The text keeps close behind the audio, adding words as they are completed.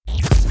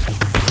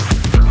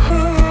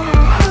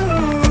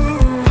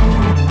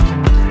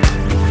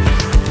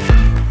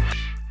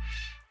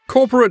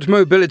Corporate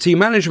Mobility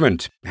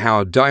Management,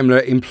 How Daimler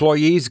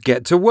Employees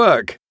Get to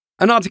Work.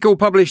 An article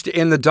published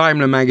in the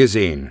Daimler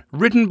magazine,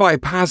 written by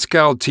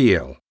Pascal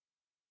Thiel.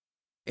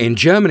 In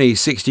Germany,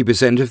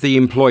 60% of the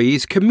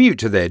employees commute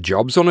to their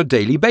jobs on a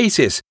daily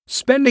basis,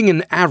 spending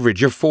an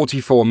average of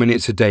 44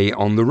 minutes a day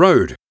on the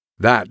road.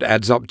 That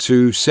adds up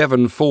to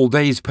 7 full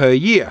days per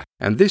year,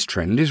 and this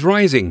trend is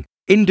rising.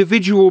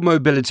 Individual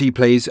mobility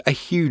plays a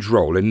huge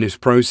role in this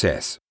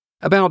process.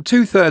 About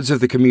 2/3 of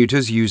the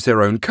commuters use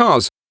their own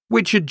cars,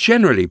 which are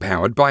generally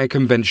powered by a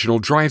conventional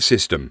drive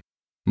system.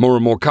 More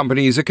and more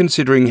companies are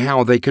considering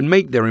how they can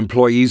make their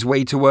employees'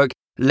 way to work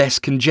less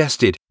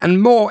congested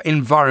and more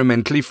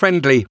environmentally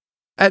friendly.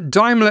 At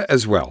Daimler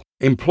as well,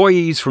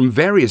 employees from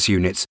various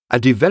units are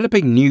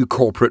developing new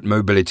corporate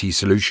mobility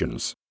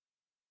solutions.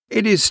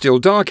 It is still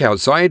dark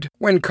outside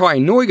when Kai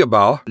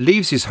Neugebauer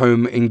leaves his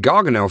home in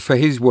Gargenau for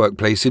his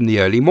workplace in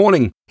the early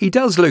morning. He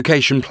does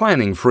location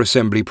planning for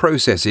assembly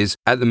processes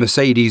at the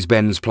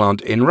Mercedes-Benz plant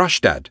in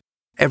Rastatt.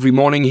 Every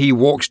morning he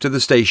walks to the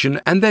station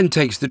and then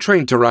takes the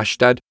train to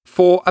Rastatt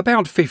for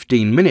about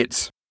 15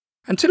 minutes.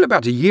 Until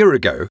about a year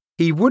ago,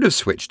 he would have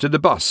switched to the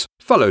bus,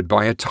 followed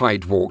by a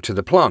tight walk to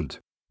the plant.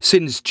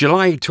 Since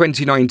July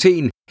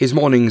 2019, his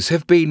mornings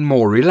have been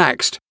more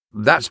relaxed.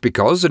 That's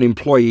because an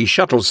employee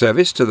shuttle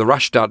service to the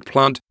Rastatt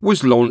plant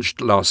was launched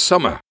last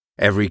summer.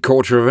 Every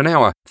quarter of an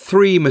hour,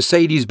 3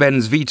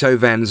 Mercedes-Benz Vito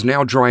vans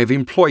now drive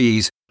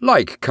employees,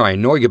 like Kai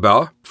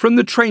Neugebauer, from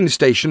the train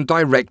station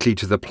directly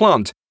to the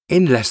plant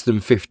in less than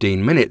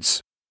 15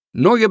 minutes.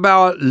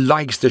 Neugebauer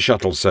likes the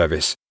shuttle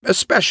service,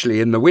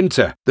 especially in the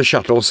winter. The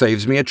shuttle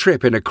saves me a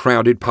trip in a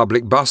crowded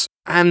public bus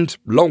and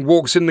long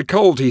walks in the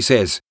cold, he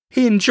says.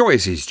 He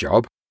enjoys his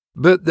job,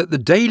 but that the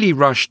daily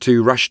rush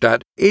to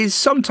Rastatt is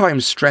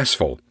sometimes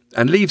stressful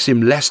and leaves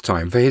him less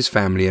time for his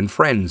family and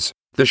friends.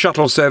 The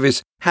shuttle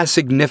service has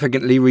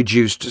significantly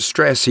reduced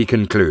stress, he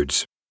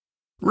concludes.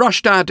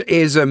 Rastatt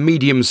is a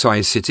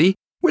medium-sized city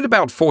with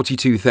about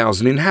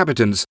 42,000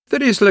 inhabitants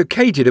that is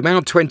located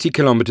about 20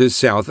 kilometers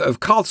south of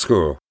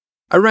Karlsruhe.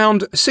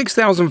 Around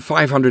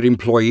 6,500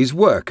 employees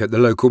work at the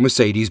local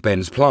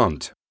Mercedes-Benz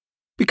plant.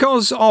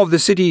 Because of the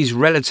city's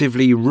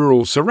relatively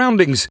rural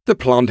surroundings, the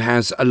plant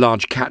has a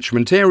large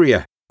catchment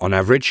area. On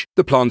average,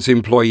 the plant's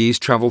employees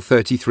travel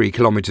 33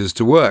 kilometers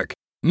to work.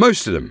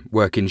 Most of them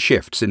work in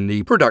shifts in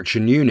the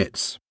production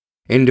units.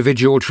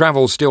 Individual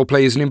travel still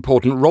plays an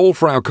important role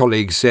for our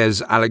colleagues,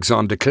 says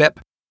Alexander Klepp.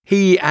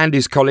 He and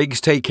his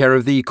colleagues take care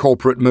of the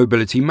corporate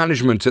mobility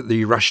management at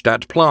the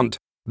Rastatt plant.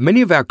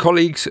 Many of our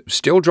colleagues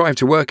still drive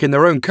to work in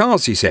their own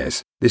cars, he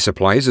says. This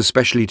applies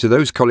especially to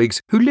those colleagues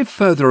who live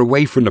further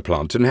away from the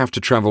plant and have to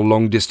travel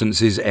long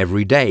distances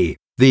every day.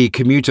 The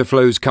commuter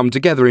flows come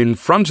together in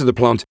front of the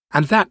plant,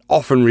 and that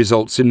often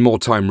results in more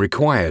time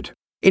required.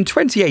 In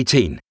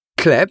 2018,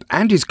 Klepp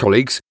and his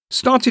colleagues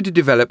started to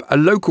develop a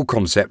local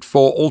concept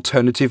for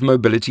alternative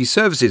mobility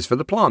services for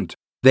the plant.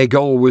 Their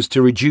goal was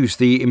to reduce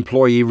the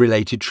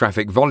employee-related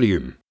traffic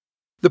volume.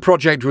 The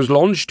project was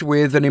launched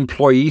with an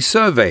employee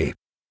survey.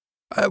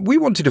 We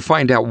wanted to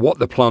find out what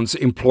the plant's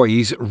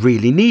employees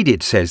really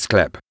needed, says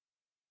Klepp.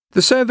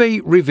 The survey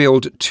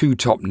revealed 2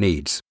 top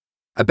needs: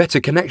 a better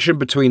connection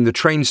between the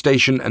train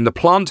station and the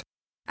plant,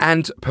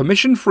 and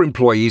permission for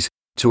employees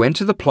to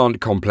enter the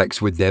plant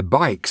complex with their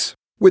bikes.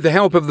 With the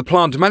help of the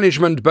plant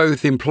management,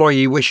 both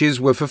employee wishes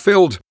were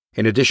fulfilled.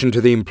 In addition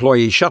to the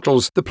employee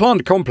shuttles, the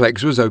plant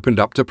complex was opened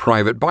up to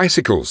private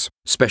bicycles.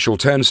 Special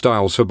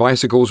turnstiles for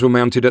bicycles were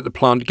mounted at the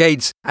plant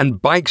gates,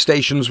 and bike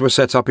stations were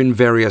set up in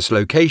various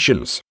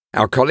locations.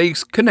 Our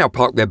colleagues can now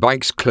park their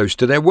bikes close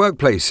to their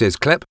workplace, says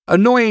Klepp.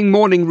 Annoying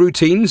morning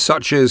routines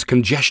such as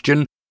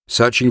congestion,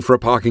 searching for a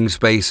parking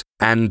space,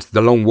 and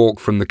the long walk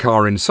from the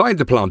car inside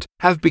the plant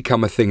have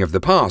become a thing of the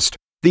past.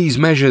 These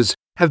measures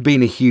have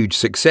been a huge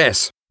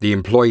success. The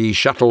employee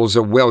shuttles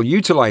are well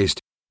utilized,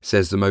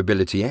 says the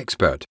mobility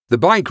expert. The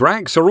bike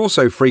racks are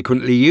also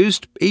frequently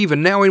used,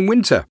 even now in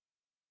winter.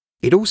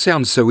 It all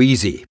sounds so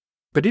easy,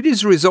 but it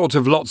is a result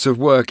of lots of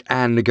work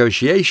and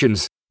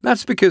negotiations.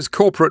 That's because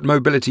corporate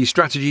mobility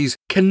strategies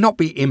cannot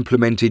be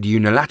implemented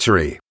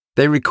unilaterally.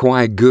 They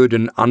require good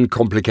and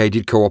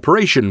uncomplicated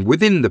cooperation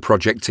within the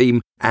project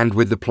team and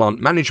with the plant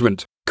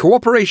management.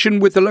 Cooperation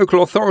with the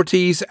local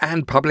authorities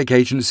and public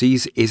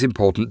agencies is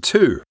important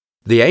too.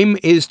 The aim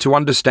is to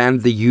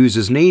understand the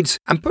user's needs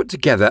and put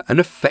together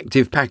an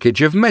effective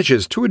package of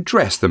measures to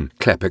address them,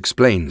 Klepp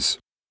explains.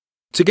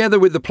 Together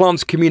with the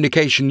plant's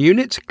communication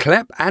unit,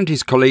 Klepp and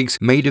his colleagues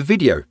made a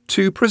video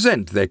to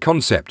present their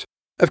concept.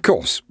 Of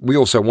course, we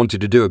also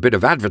wanted to do a bit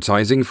of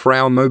advertising for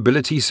our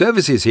mobility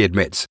services, he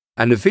admits,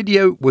 and the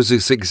video was a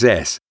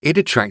success. It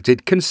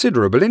attracted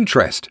considerable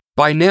interest.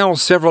 By now,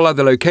 several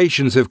other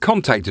locations have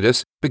contacted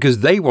us because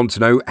they want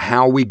to know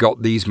how we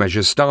got these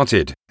measures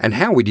started and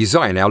how we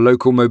design our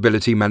local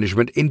mobility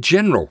management in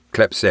general,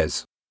 Klepp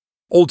says.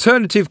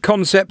 Alternative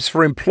concepts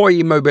for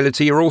employee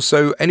mobility are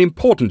also an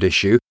important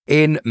issue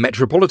in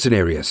metropolitan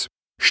areas.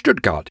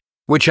 Stuttgart,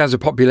 which has a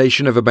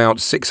population of about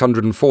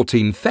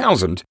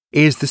 614,000,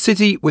 is the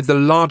city with the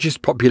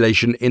largest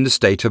population in the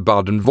state of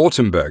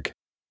Baden-Württemberg.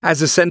 As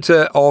a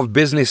centre of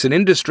business and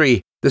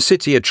industry, the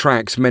city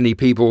attracts many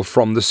people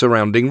from the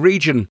surrounding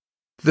region.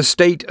 The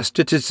State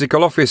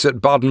Statistical Office at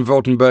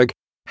Baden-Württemberg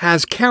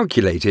has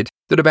calculated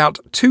that about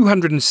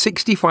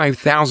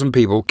 265,000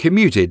 people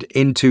commuted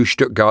into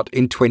Stuttgart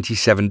in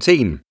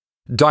 2017.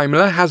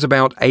 Daimler has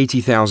about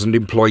 80,000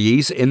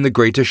 employees in the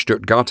greater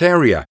Stuttgart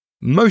area,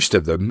 most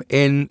of them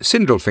in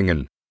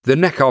Sindelfingen, the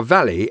Neckar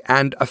Valley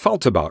and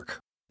Affalterbach.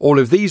 All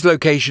of these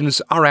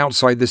locations are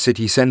outside the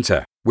city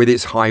centre, with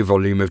its high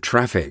volume of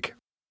traffic.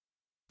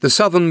 The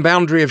southern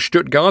boundary of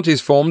Stuttgart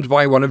is formed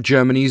by one of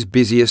Germany's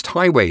busiest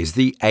highways,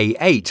 the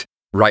A8.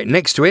 Right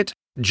next to it,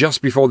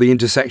 just before the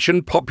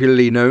intersection,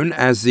 popularly known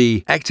as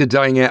the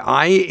Echterdingen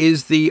Eye,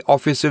 is the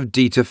office of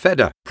Dieter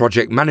Feder,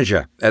 project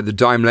manager at the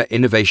Daimler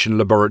Innovation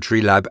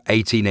Laboratory Lab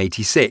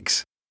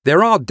 1886.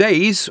 There are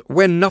days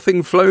when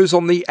nothing flows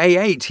on the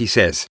A8, he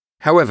says.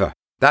 However,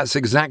 that's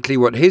exactly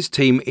what his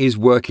team is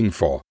working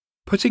for,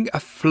 putting a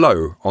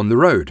flow on the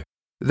road.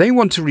 They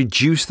want to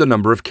reduce the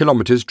number of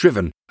kilometres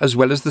driven, as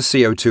well as the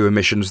CO2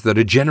 emissions that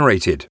are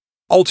generated.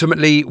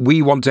 Ultimately,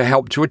 we want to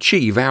help to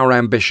achieve our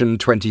Ambition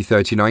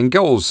 2039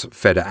 goals,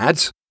 Feder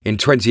adds. In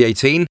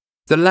 2018,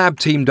 the lab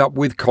teamed up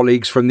with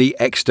colleagues from the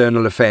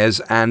External Affairs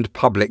and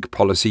Public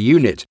Policy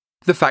Unit,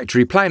 the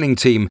Factory Planning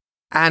Team,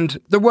 and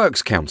the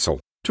Works Council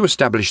to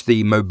establish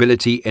the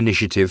Mobility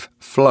Initiative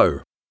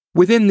FLOW.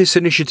 Within this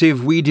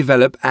initiative, we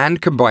develop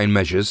and combine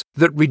measures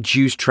that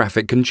reduce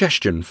traffic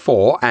congestion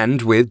for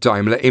and with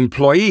Daimler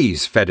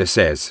employees, Feder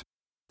says.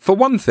 For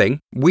one thing,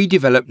 we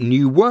develop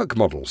new work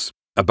models.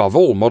 Above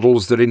all,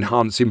 models that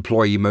enhance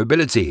employee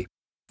mobility.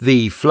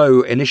 The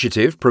FLOW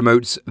initiative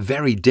promotes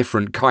very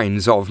different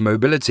kinds of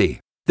mobility.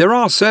 There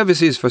are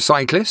services for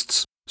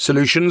cyclists,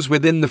 solutions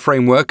within the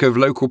framework of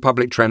local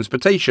public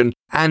transportation,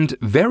 and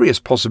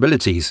various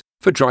possibilities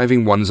for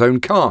driving one's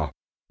own car.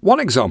 One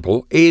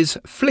example is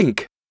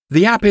Flink.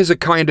 The app is a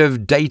kind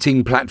of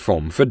dating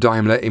platform for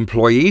Daimler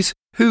employees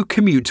who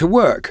commute to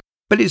work,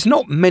 but it's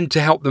not meant to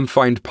help them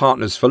find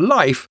partners for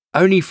life,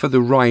 only for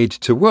the ride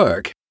to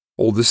work.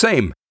 All the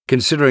same,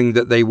 considering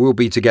that they will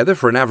be together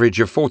for an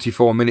average of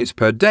 44 minutes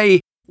per day,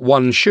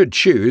 one should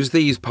choose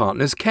these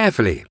partners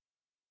carefully.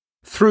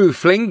 Through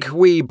Flink,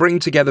 we bring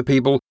together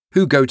people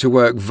who go to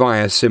work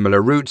via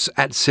similar routes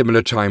at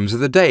similar times of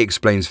the day,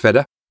 explains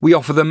Feder. We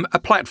offer them a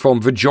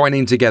platform for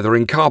joining together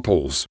in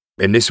carpools.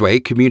 In this way,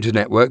 commuter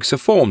networks are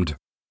formed.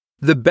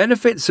 The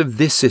benefits of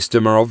this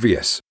system are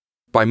obvious.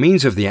 By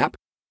means of the app,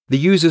 the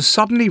users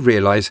suddenly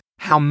realize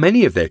how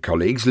many of their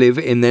colleagues live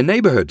in their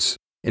neighborhoods.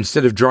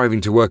 Instead of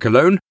driving to work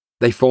alone,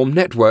 they form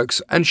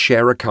networks and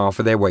share a car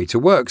for their way to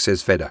work,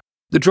 says Feder.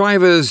 The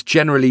drivers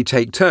generally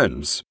take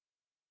turns.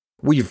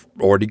 We've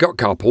already got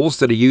carpools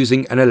that are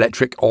using an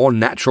electric or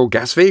natural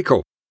gas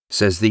vehicle,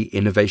 says the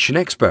innovation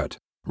expert.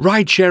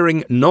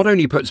 Ride-sharing not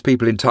only puts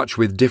people in touch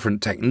with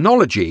different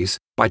technologies,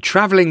 by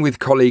travelling with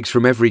colleagues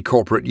from every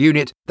corporate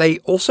unit, they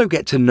also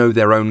get to know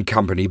their own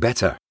company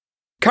better.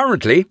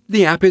 Currently,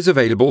 the app is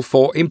available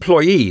for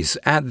employees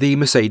at the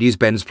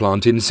Mercedes-Benz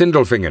plant in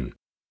Sindelfingen.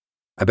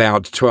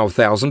 About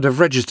 12,000 have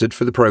registered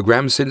for the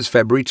programme since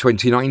February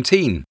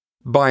 2019.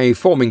 By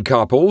forming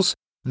carpools,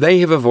 they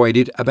have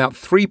avoided about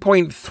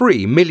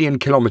 3.3 million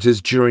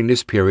kilometres during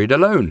this period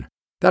alone.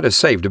 That has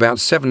saved about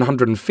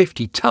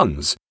 750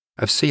 tonnes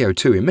of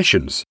CO2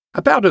 emissions,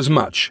 about as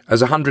much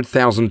as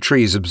 100,000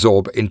 trees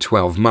absorb in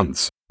 12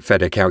 months,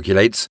 Feder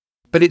calculates.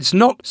 But it's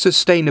not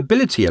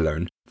sustainability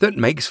alone that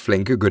makes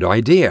Flink a good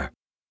idea.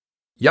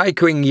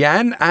 Yaiqing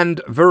Yan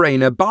and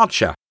Verena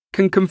Bartscher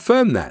can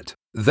confirm that.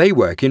 They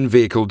work in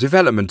vehicle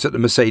development at the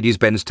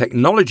Mercedes-Benz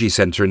Technology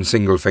Centre in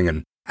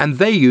Sindelfingen, and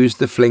they use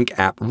the Flink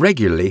app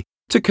regularly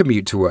to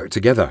commute to work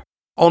together.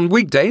 On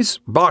weekdays,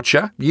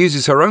 Bartscher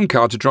uses her own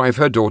car to drive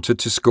her daughter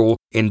to school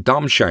in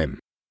Darmsheim.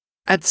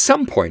 At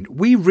some point,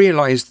 we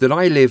realised that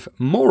I live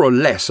more or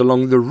less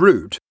along the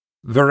route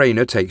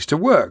Verena takes to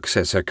work,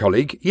 says her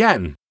colleague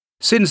Jan.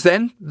 Since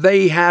then,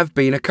 they have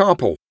been a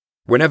carpool.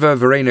 Whenever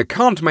Verena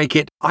can't make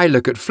it, I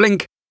look at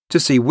Flink to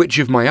see which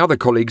of my other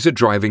colleagues are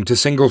driving to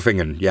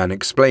Sindelfingen, Jan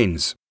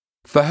explains.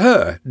 For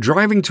her,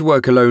 driving to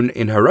work alone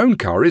in her own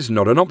car is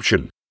not an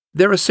option.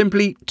 There are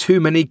simply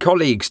too many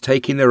colleagues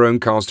taking their own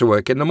cars to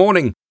work in the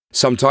morning.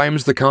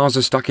 Sometimes the cars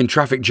are stuck in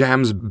traffic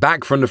jams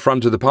back from the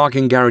front of the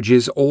parking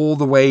garages all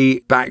the way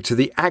back to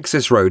the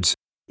access roads,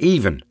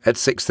 even at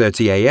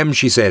 6:30 a.m,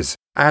 she says.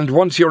 And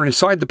once you're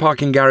inside the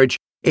parking garage,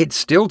 it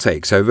still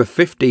takes over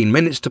 15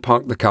 minutes to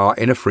park the car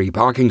in a free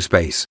parking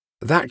space.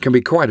 That can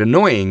be quite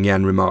annoying,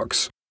 Jan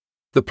remarks.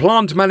 The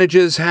plant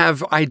managers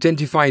have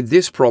identified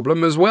this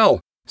problem as well.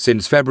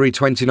 Since February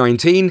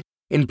 2019,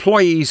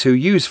 employees who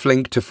use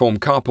Flink to form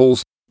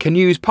carpools can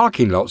use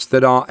parking lots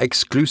that are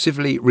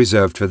exclusively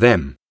reserved for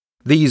them.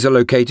 These are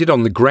located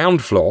on the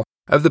ground floor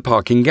of the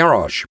parking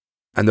garage,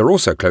 and they're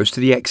also close to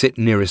the exit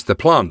nearest the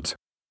plant.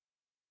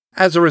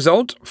 As a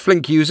result,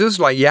 Flink users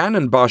like Jan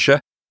and Barsha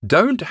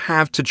don't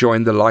have to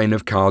join the line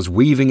of cars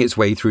weaving its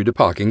way through the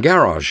parking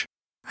garage,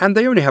 and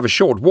they only have a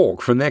short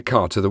walk from their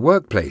car to the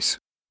workplace.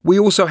 We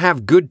also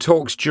have good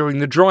talks during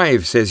the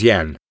drive, says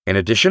Jan, In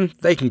addition,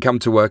 they can come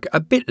to work a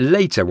bit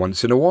later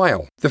once in a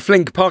while. The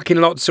Flink parking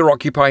lots are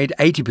occupied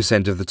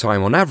 80% of the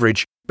time on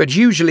average, but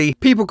usually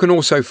people can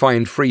also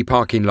find free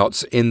parking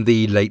lots in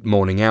the late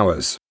morning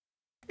hours.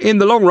 In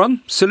the long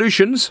run,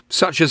 solutions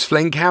such as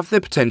Flink have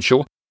the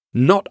potential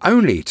not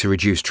only to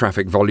reduce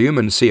traffic volume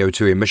and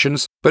CO2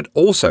 emissions, but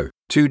also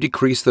to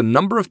decrease the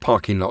number of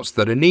parking lots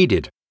that are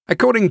needed.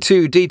 According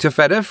to Dieter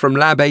Feder from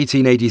Lab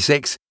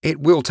 1886, it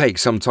will take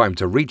some time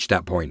to reach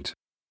that point.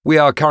 We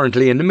are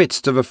currently in the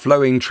midst of a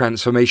flowing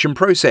transformation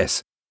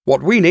process.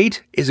 What we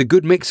need is a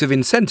good mix of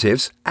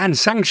incentives and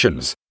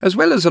sanctions, as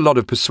well as a lot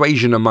of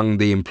persuasion among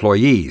the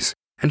employees,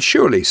 and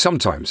surely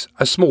sometimes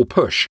a small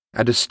push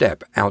and a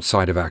step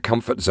outside of our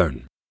comfort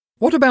zone.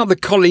 What about the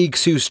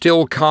colleagues who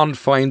still can't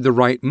find the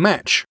right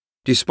match,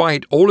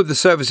 despite all of the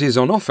services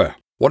on offer?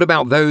 What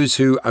about those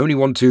who only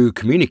want to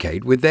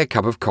communicate with their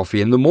cup of coffee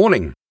in the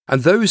morning,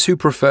 and those who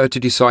prefer to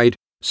decide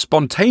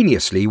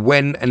spontaneously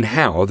when and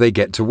how they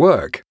get to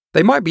work?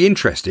 They might be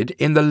interested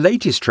in the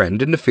latest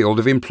trend in the field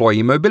of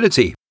employee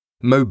mobility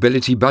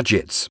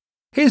budgets.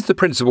 Here's the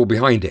principle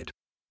behind it.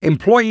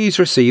 Employees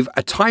receive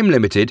a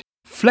time-limited,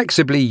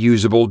 flexibly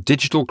usable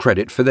digital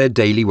credit for their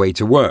daily way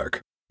to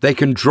work. They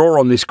can draw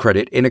on this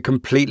credit in a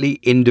completely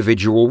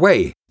individual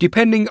way,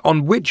 depending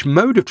on which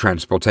mode of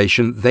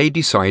transportation they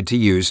decide to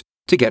use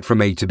to get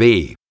from A to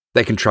B.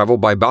 They can travel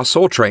by bus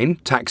or train,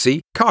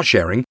 taxi, car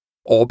sharing,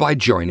 or by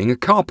joining a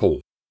carpool.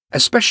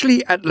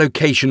 Especially at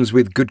locations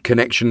with good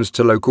connections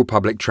to local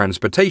public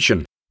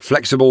transportation,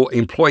 flexible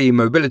employee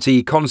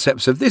mobility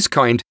concepts of this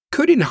kind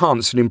could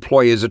enhance an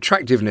employer's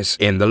attractiveness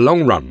in the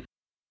long run.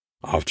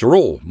 After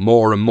all,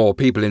 more and more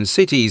people in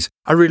cities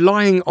are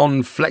relying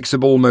on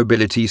flexible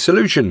mobility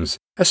solutions,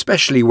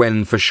 especially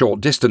when for short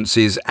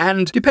distances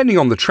and, depending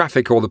on the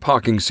traffic or the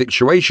parking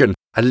situation,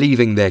 are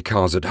leaving their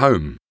cars at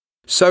home.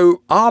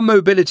 So, are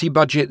mobility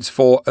budgets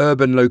for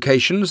urban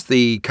locations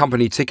the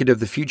company ticket of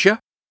the future?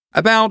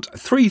 About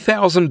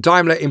 3,000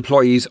 Daimler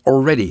employees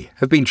already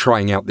have been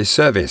trying out this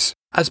service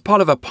as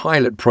part of a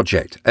pilot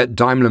project at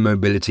Daimler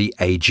Mobility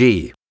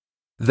AG.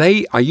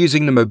 They are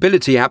using the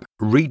mobility app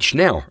Reach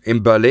Now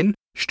in Berlin,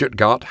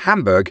 Stuttgart,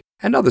 Hamburg,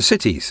 and other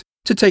cities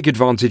to take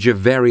advantage of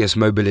various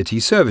mobility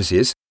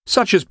services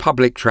such as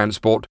public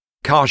transport,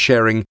 car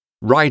sharing,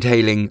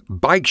 ride-hailing,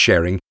 bike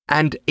sharing,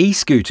 and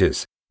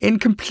e-scooters in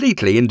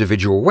completely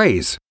individual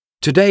ways.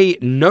 Today,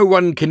 no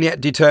one can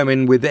yet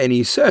determine with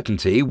any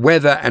certainty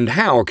whether and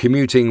how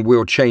commuting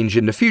will change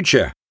in the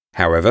future.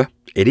 However,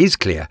 it is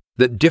clear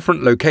that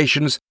different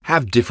locations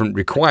have different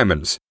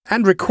requirements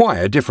and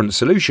require different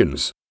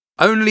solutions.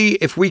 Only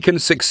if we can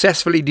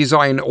successfully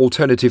design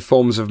alternative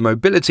forms of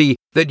mobility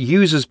that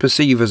users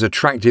perceive as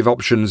attractive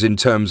options in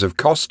terms of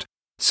cost,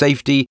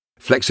 safety,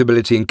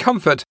 flexibility and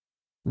comfort,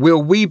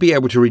 will we be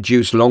able to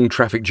reduce long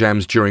traffic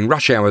jams during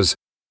rush hours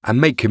and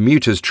make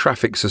commuters'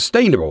 traffic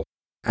sustainable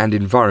and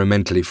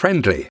environmentally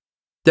friendly.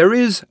 There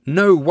is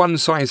no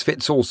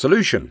one-size-fits-all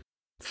solution.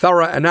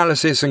 Thorough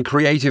analysis and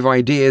creative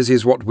ideas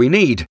is what we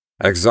need.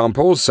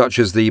 Examples such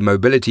as the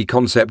mobility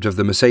concept of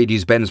the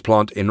Mercedes-Benz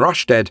plant in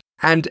Rastatt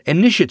and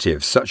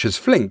initiatives such as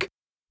Flink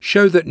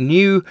show that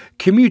new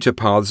commuter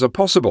paths are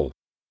possible.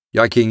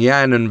 Yaiking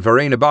Yan and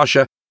Verena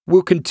Barsha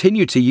will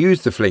continue to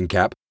use the Flink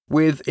app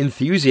with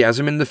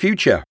enthusiasm in the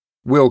future.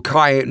 Will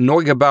Kai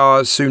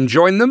Neugebauer soon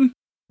join them?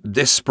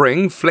 This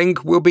spring,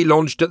 Flink will be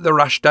launched at the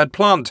Rastatt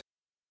plant.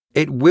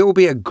 It will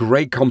be a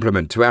great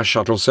complement to our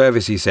shuttle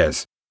service, he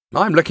says.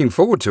 I'm looking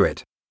forward to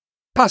it.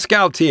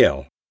 Pascal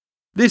Thiel.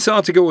 This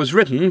article was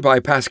written by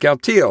Pascal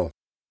Thiel.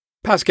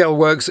 Pascal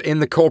works in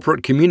the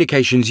corporate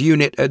communications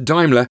unit at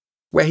Daimler,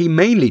 where he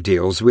mainly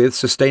deals with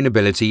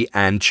sustainability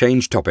and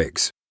change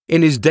topics.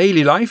 In his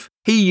daily life,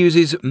 he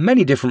uses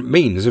many different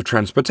means of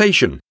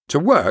transportation. To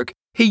work,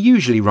 he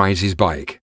usually rides his bike.